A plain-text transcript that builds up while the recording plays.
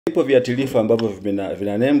Vipo viwatilifu ambavyo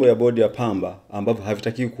vina nembo ya bodi ya pamba ambavyo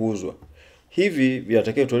havitakiwi kuuzwa. Hivi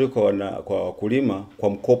vinatakiwa kutolewa kwa wakulima kwa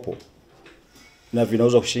mkopo na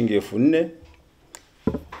vinauzwa kwa shilingi 4,000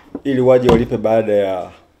 ili waje walipe baada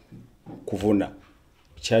ya kuvuna.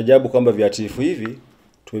 Cha ajabu kwamba viwatilifu hivi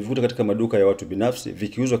tumevivuta katika maduka ya watu binafsi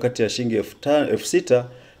vikiuzwa kati ya shilingi 6,000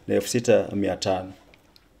 na 6,500.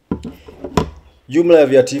 Jumla ya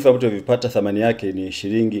viwatilifu ambavyo vipata thamani yake ni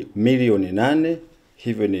shilingi milioni 8.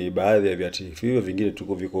 Hivyo ni baadhi ya viwatilifu hivyo, vingine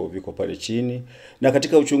viko pale chini. Na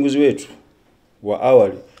katika uchunguzi wetu wa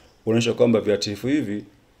awali unaonyesha kwamba viwatilifu hivi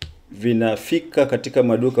vinafika katika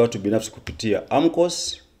maduka watu binafsi kupitia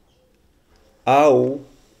AMCOS au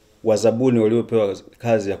wazabuni waliopewa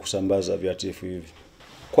kazi ya kusambaza viwatilifu hivi.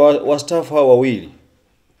 Kwa wastaafu hao wawili,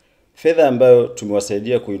 fedha ambayo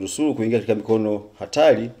tumewasaidia kuinusuru kuingia katika mikono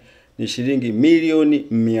hatari ni shilingi milioni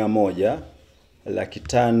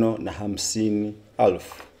 100,550,000.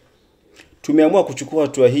 Tumeamua kuchukua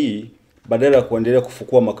hatua hii badala ya kuendelea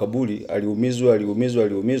kufukua makaburi aliumizwa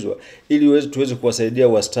ili tuweze kuwasaidia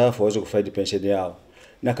wastaafu waweze kufaidi pensheni yao.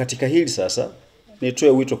 Na katika hili sasa nitoe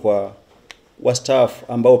wito kwa wastaafu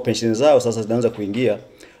ambao pensheni zao sasa zinaanza kuingia,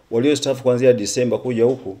 waliostaafu kuanzia Disemba kuja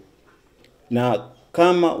huku, na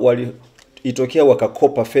kama walitokea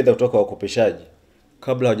wakakopa fedha kutoka wakopeshaji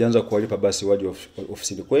kabla hawajaanza kuwalipa, basi waje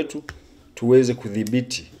ofisini kwetu tuweze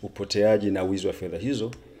kudhibiti upoteaji na wizi wa fedha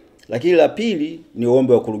hizo. Lakini la pili ni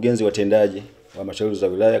ombi wa wakurugenzi watendaji wa halmashauri za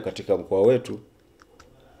wilaya katika mkoa wetu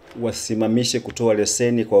wasimamishe kutoa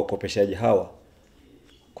leseni kwa wakopeshaji hawa,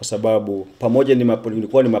 kwa sababu pamoja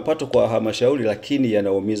ilikuwa ni mapato kwa halmashauri, lakini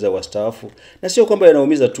yanaumiza wastaafu, na sio kwamba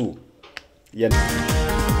yanaumiza tu